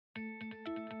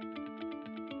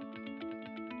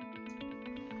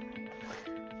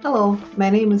Hello,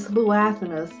 my name is Lou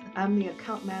Athanas. I'm the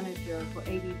account manager for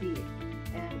ABB,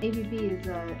 and ABB is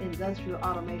an industrial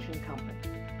automation company.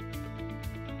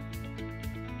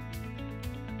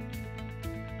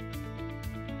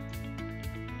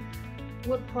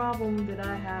 What problem did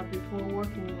I have before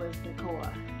working with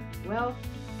Nicola? Well,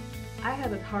 I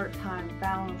had a hard time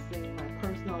balancing my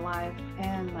personal life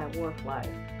and my work life.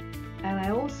 And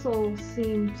I also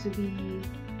seemed to be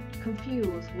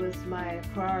confused with my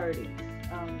priorities.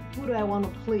 Who do I want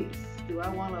to please? Do I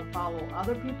want to follow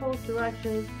other people's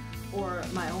directions or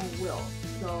my own will?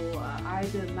 So I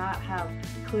did not have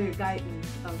clear guidance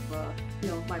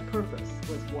of my purpose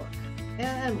with work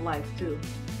and life too.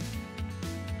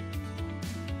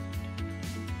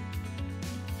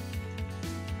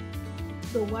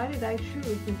 So why did I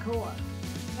choose Nicola?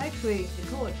 Actually,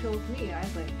 Nicola chose me, I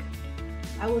think.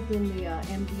 I was in the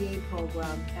MBA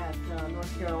program at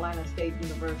North Carolina State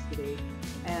University,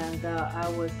 and I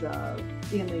was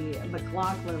in the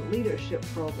McLaughlin Leadership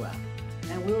Program.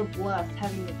 And we were blessed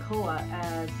having Nicola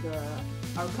as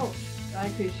our coach.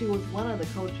 Actually, she was one of the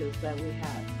coaches that we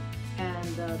had.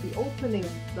 And the opening,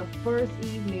 the first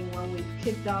evening when we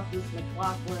kicked off this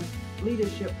McLaughlin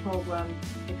Leadership Program,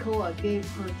 Nicola gave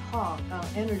her talk on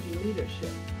energy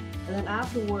leadership. And then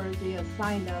afterwards, they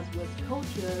assigned us with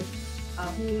coaches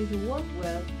who we need to work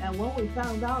with. And when we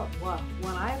found out, well,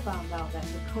 when I found out that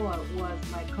Nicola was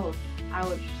my coach, I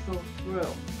was so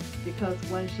thrilled because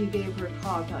when she gave her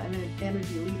talk on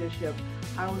energy leadership,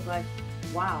 I was like,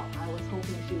 wow, I was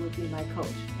hoping she would be my coach.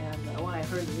 And when I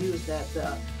heard the news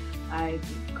that I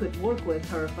could work with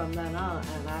her from then on,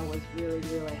 and I was really,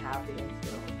 really happy and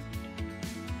thrilled.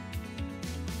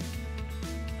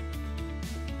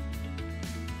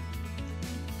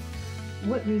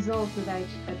 What results did I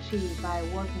achieve by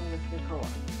working with Nicola?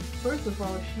 First of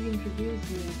all, she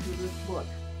introduced me to this book,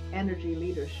 Energy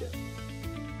Leadership.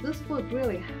 This book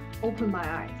really opened my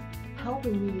eyes,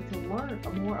 helping me to learn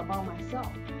more about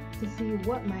myself, to see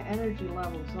what my energy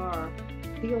levels are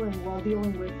feeling while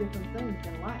dealing with different things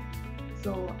in life.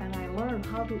 So, and I learned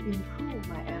how to improve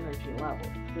my energy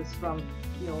level just from,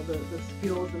 the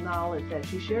skills and knowledge that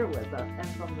she shared with us and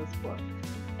from this book.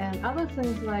 And other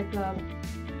things like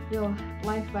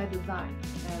life by design.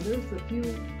 And there's a few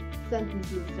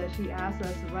sentences that she asked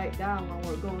us to write down when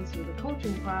we're going through the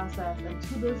coaching process, and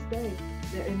to this day,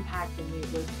 they're impacting me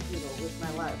with my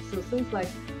life. So things like,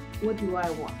 what do I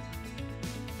want?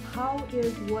 How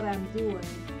is what I'm doing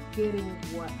getting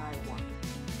what I want?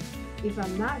 If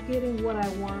I'm not getting what I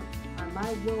want, am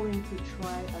I willing to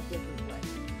try a different way?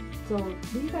 So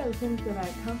these are the things that I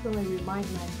constantly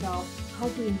remind myself how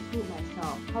to improve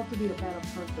myself, how to be a better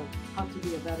person, how to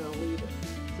be a better leader.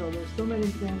 So there's so many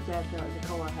things that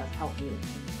Nicola has helped me.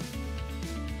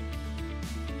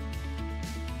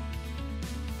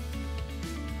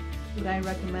 Would I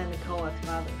recommend Nicola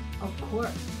to others? Of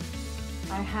course.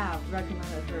 I have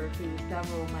recommended her to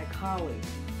several of my colleagues.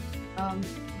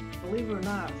 Believe it or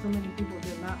not, so many people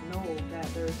did not know that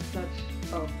there's such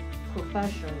a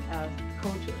profession as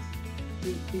coaches.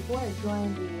 Before I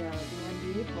joined the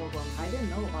MBA program, I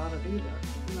didn't know about it either.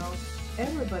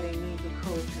 Everybody needs a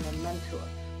coach and a mentor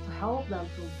to help them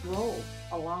to grow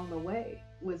along the way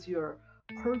with your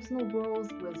personal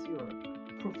growth, with your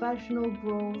professional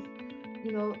growth.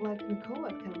 Like Nicola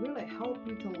can really help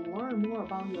you to learn more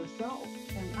about yourself.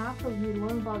 And after you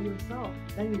learn about yourself,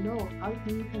 then you know how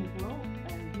you can grow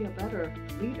and be a better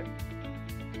leader.